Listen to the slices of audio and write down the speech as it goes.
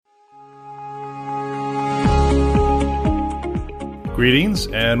Greetings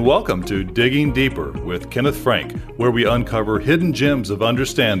and welcome to Digging Deeper with Kenneth Frank, where we uncover hidden gems of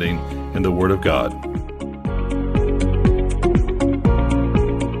understanding in the Word of God.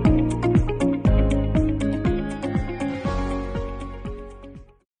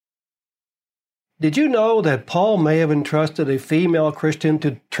 Did you know that Paul may have entrusted a female Christian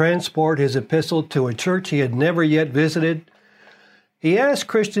to transport his epistle to a church he had never yet visited? He asked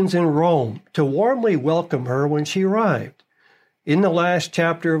Christians in Rome to warmly welcome her when she arrived. In the last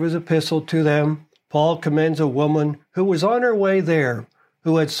chapter of his epistle to them, Paul commends a woman who was on her way there,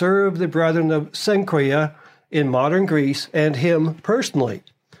 who had served the brethren of Cenchrea in modern Greece and him personally.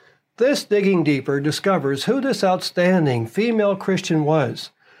 This digging deeper discovers who this outstanding female Christian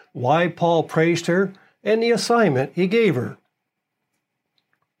was, why Paul praised her, and the assignment he gave her.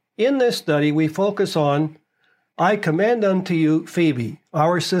 In this study, we focus on, I commend unto you Phebe,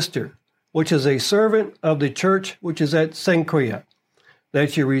 our sister, which is a servant of the church which is at Cenchrea,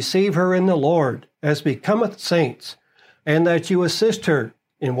 that you receive her in the Lord, as becometh saints, and that you assist her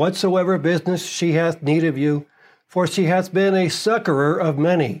in whatsoever business she hath need of you, for she hath been a succorer of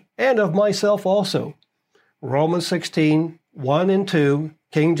many, and of myself also. Romans 16, 1 and 2,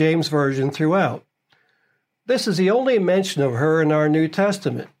 King James Version throughout. This is the only mention of her in our New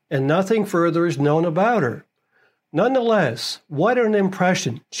Testament, and nothing further is known about her. Nonetheless, what an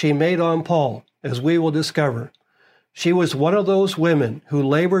impression she made on Paul, as we will discover. She was one of those women who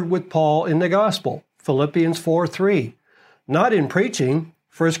labored with Paul in the gospel, Philippians 4:3, not in preaching,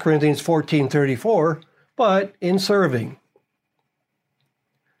 1 Corinthians 14:34, but in serving.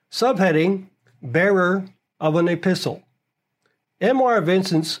 Subheading, Bearer of an Epistle. M.R.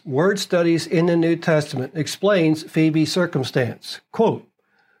 Vincent's Word Studies in the New Testament explains Phoebe's circumstance. Quote,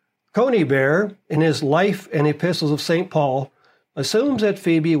 Conybeare, in his Life and Epistles of St. Paul, assumes that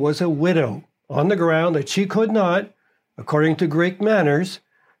Phebe was a widow, on the ground that she could not, according to Greek manners,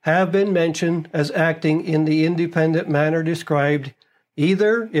 have been mentioned as acting in the independent manner described,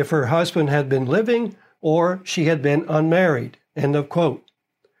 either if her husband had been living or she had been unmarried. End of quote.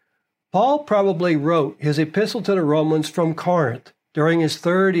 Paul probably wrote his epistle to the Romans from Corinth during his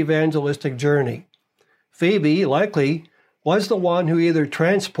third evangelistic journey. Phebe, likely, was the one who either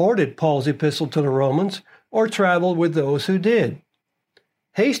transported Paul's epistle to the Romans or traveled with those who did.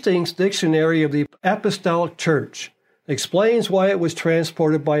 Hastings' Dictionary of the Apostolic Church explains why it was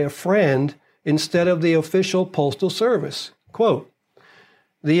transported by a friend instead of the official postal service. Quote,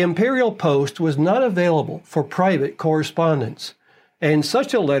 the imperial post was not available for private correspondence, and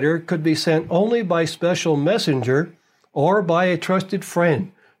such a letter could be sent only by special messenger or by a trusted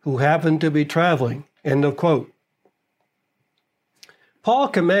friend who happened to be traveling. End of quote. Paul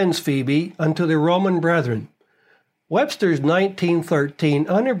commends Phebe unto the Roman brethren. Webster's 1913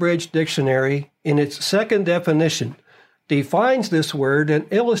 Unabridged Dictionary, in its second definition, defines this word and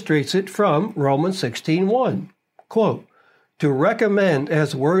illustrates it from Romans 16:1. Quote, to recommend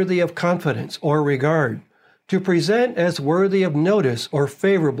as worthy of confidence or regard, to present as worthy of notice or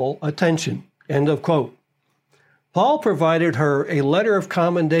favorable attention. End of quote. Paul provided her a letter of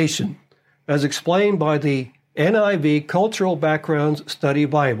commendation, as explained by the NIV Cultural Backgrounds Study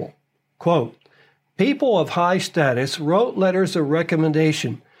Bible. Quote, people of high status wrote letters of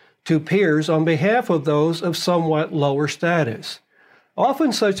recommendation to peers on behalf of those of somewhat lower status.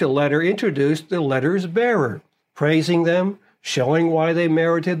 Often such a letter introduced the letter's bearer, praising them, showing why they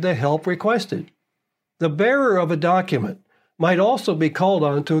merited the help requested. The bearer of a document might also be called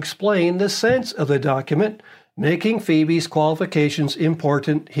on to explain the sense of the document, making Phoebe's qualifications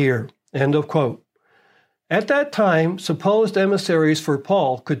important here. End of quote. At that time, supposed emissaries for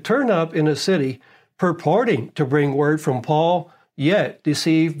Paul could turn up in a city purporting to bring word from Paul, yet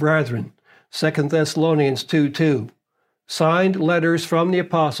deceive brethren. 2 Thessalonians 2:2. Signed letters from the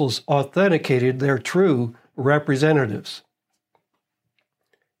apostles authenticated their true representatives.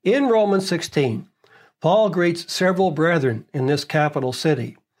 In Romans 16, Paul greets several brethren in this capital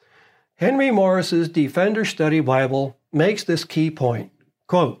city. Henry Morris's Defender Study Bible makes this key point.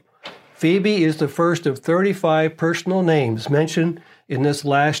 Quote, Phebe is the first of 35 personal names mentioned in this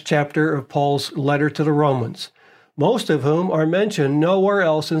last chapter of Paul's letter to the Romans, most of whom are mentioned nowhere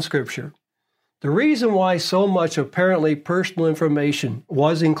else in Scripture. The reason why so much apparently personal information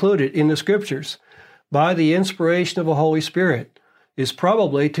was included in the Scriptures by the inspiration of the Holy Spirit is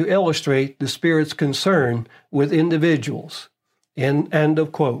probably to illustrate the Spirit's concern with individuals. End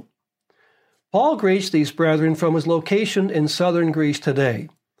of quote. Paul greets these brethren from his location in southern Greece today.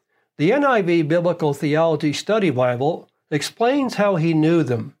 The NIV Biblical Theology Study Bible explains how he knew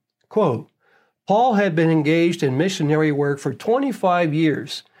them. Quote, Paul had been engaged in missionary work for 25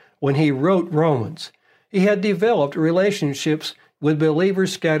 years when he wrote Romans. He had developed relationships with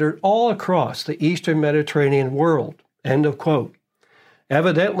believers scattered all across the eastern Mediterranean world. End of quote.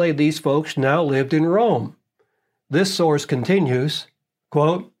 Evidently, these folks now lived in Rome. This source continues,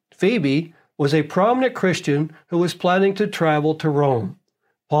 quote, Phebe was a prominent Christian who was planning to travel to Rome.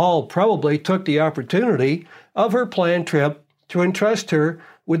 Paul probably took the opportunity of her planned trip to entrust her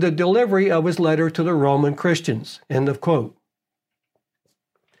with the delivery of his letter to the Roman Christians. End of quote.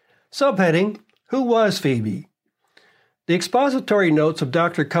 Subheading, Who was Phebe? The expository notes of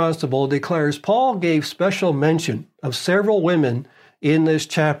Dr. Constable declares Paul gave special mention of several women in this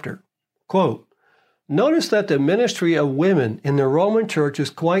chapter. Quote, Notice that the ministry of women in the Roman church is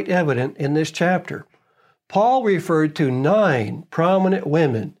quite evident in this chapter. Paul referred to 9 prominent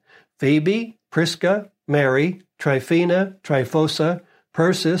women, Phebe, Prisca, Mary, Tryphena, Tryphosa,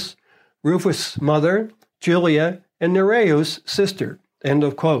 Persis, Rufus' mother, Julia, and Nereus' sister. End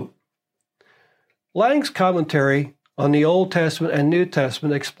of quote. Lang's commentary on the Old Testament and New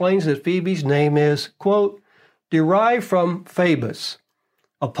Testament explains that Phoebe's name is, quote, derived from Phoebus,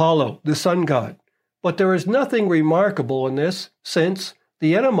 Apollo, the sun god. But there is nothing remarkable in this, since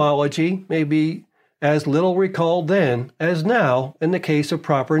the etymology may be as little recalled then as now in the case of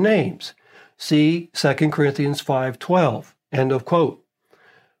proper names. See 2 Corinthians 5:12. End of quote.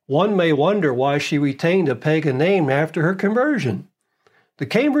 One may wonder why she retained a pagan name after her conversion. The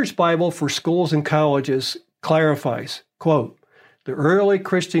Cambridge Bible for Schools and Colleges clarifies, quote, the early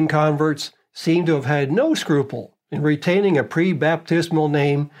Christian converts seem to have had no scruple in retaining a pre-baptismal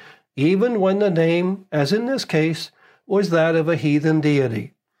name, even when the name, as in this case, was that of a heathen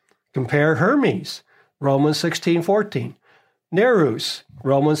deity. Compare Hermes, Romans 16:14, Nerus,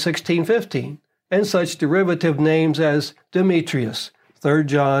 Romans 16:15, and such derivative names as Demetrius, 3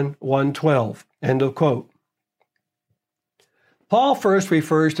 John 1:12. End of quote. Paul first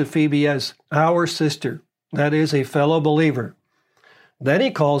refers to Phebe as our sister, that is, a fellow believer. Then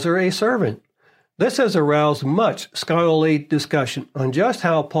he calls her a servant. This has aroused much scholarly discussion on just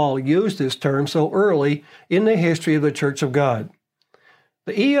how Paul used this term so early in the history of the Church of God.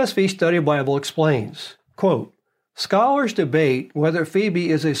 The ESV Study Bible explains, quote, scholars debate whether Phebe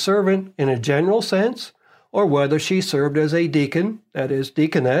is a servant in a general sense or whether she served as a deacon, that is,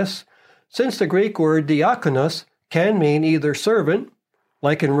 deaconess, since the Greek word diakonos can mean either servant,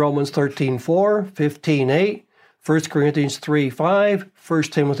 like in Romans 13:4, 15:8, 1 Corinthians 3:5,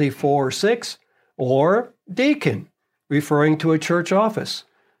 1 Timothy 4:6, or deacon, referring to a church office,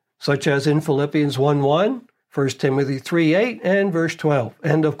 such as in Philippians 1:1, 1 Timothy 3:8, and verse 12.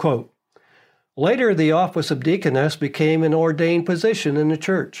 End of quote. Later, the office of deaconess became an ordained position in the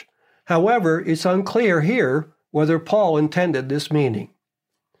church. However, it's unclear here whether Paul intended this meaning.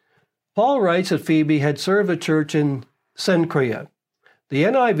 Paul writes that Phebe had served the church in Cenchrea. The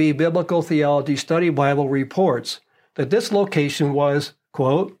NIV Biblical Theology Study Bible reports that this location was,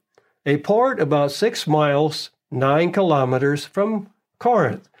 quote, a port about 6 miles, 9 kilometers from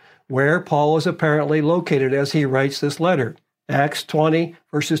Corinth, where Paul is apparently located as he writes this letter. Acts 20,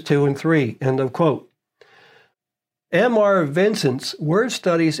 verses 2 and 3, end of quote. M.R. Vincent's Word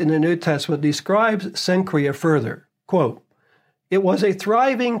Studies in the New Testament describes Cenchrea further. Quote, it was a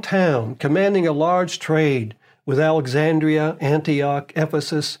thriving town commanding a large trade with Alexandria, Antioch,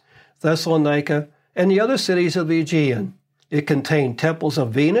 Ephesus, Thessalonica, and the other cities of the Aegean. It contained temples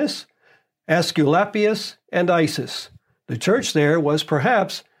of Venus, Asclepius, and Isis. The church there was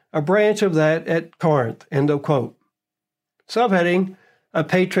perhaps a branch of that at Corinth. End of quote. Subheading, a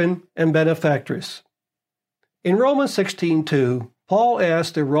patron and benefactress. In Romans 16:2, Paul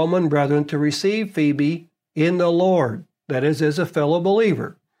asked the Roman brethren to receive Phebe in the Lord, that is, as a fellow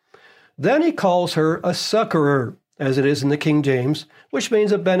believer. Then he calls her a succorer, as it is in the King James, which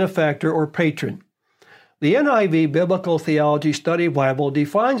means a benefactor or patron. The NIV Biblical Theology Study Bible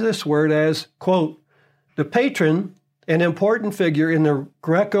defines this word as, quote, the patron, an important figure in the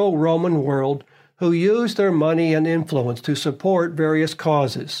Greco-Roman world who used their money and influence to support various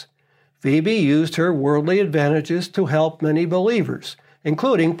causes. Phebe used her worldly advantages to help many believers,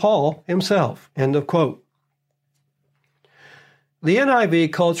 including Paul himself, end of quote. The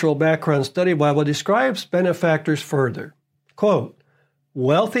NIV Cultural Background Study Bible describes benefactors further. Quote,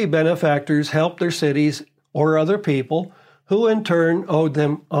 wealthy benefactors helped their cities or other people who in turn owed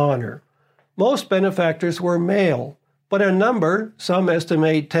them honor. Most benefactors were male, but a number, some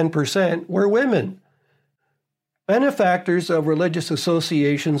estimate 10%, were women. Benefactors of religious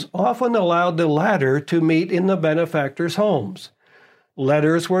associations often allowed the latter to meet in the benefactors' homes.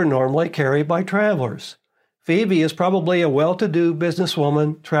 Letters were normally carried by travelers. Phebe is probably a well-to-do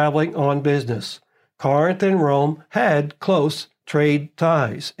businesswoman traveling on business. Corinth and Rome had close trade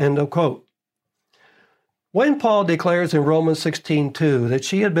ties. End of quote. When Paul declares in Romans 16:2 that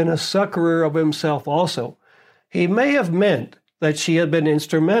she had been a succorer of himself also, he may have meant that she had been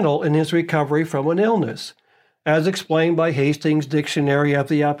instrumental in his recovery from an illness, as explained by Hastings' Dictionary of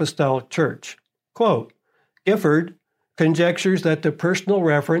the Apostolic Church. Quote, Gifford conjectures that the personal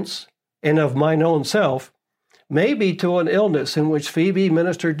reference, and of mine own self, may be to an illness in which Phebe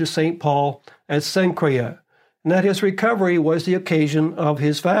ministered to St. Paul at Cenchrea, and that his recovery was the occasion of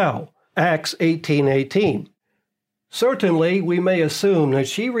his vow, Acts 18:18. Certainly, we may assume that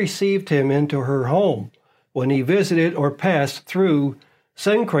she received him into her home when he visited or passed through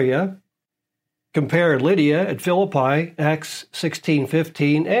Cenchrea. Compare Lydia at Philippi, Acts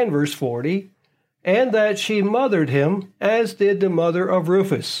 16:15 and verse 40, and that she mothered him, as did the mother of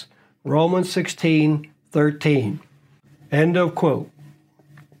Rufus, Romans 16:13. End of quote.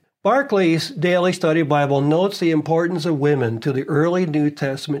 Barclay's Daily Study Bible notes the importance of women to the early New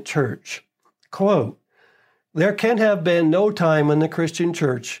Testament church. Quote, there can have been no time in the Christian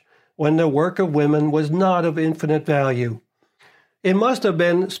church when the work of women was not of infinite value. It must have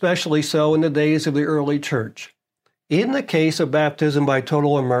been especially so in the days of the early church. In the case of baptism by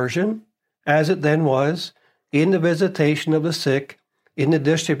total immersion, as it then was, in the visitation of the sick, in the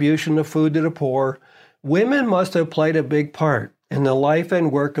distribution of food to the poor, women must have played a big part in the life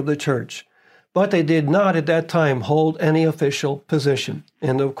and work of the church, but they did not at that time hold any official position.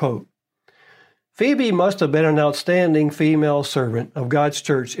 End of quote. Phebe must have been an outstanding female servant of God's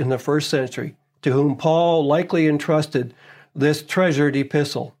church in the first century, to whom Paul likely entrusted this treasured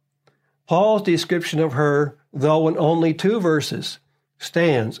epistle. Paul's description of her, though in only 2 verses,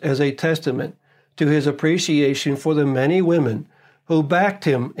 stands as a testament to his appreciation for the many women who backed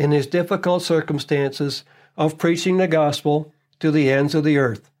him in his difficult circumstances of preaching the gospel to the ends of the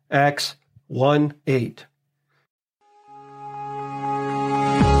earth. Acts 1:8.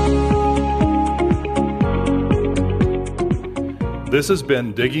 This has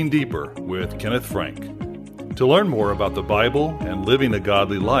been Digging Deeper with Kenneth Frank. To learn more about the Bible and living a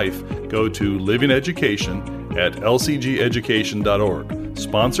godly life, go to Living Education at lcgeducation.org,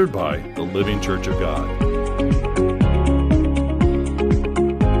 sponsored by the Living Church of God.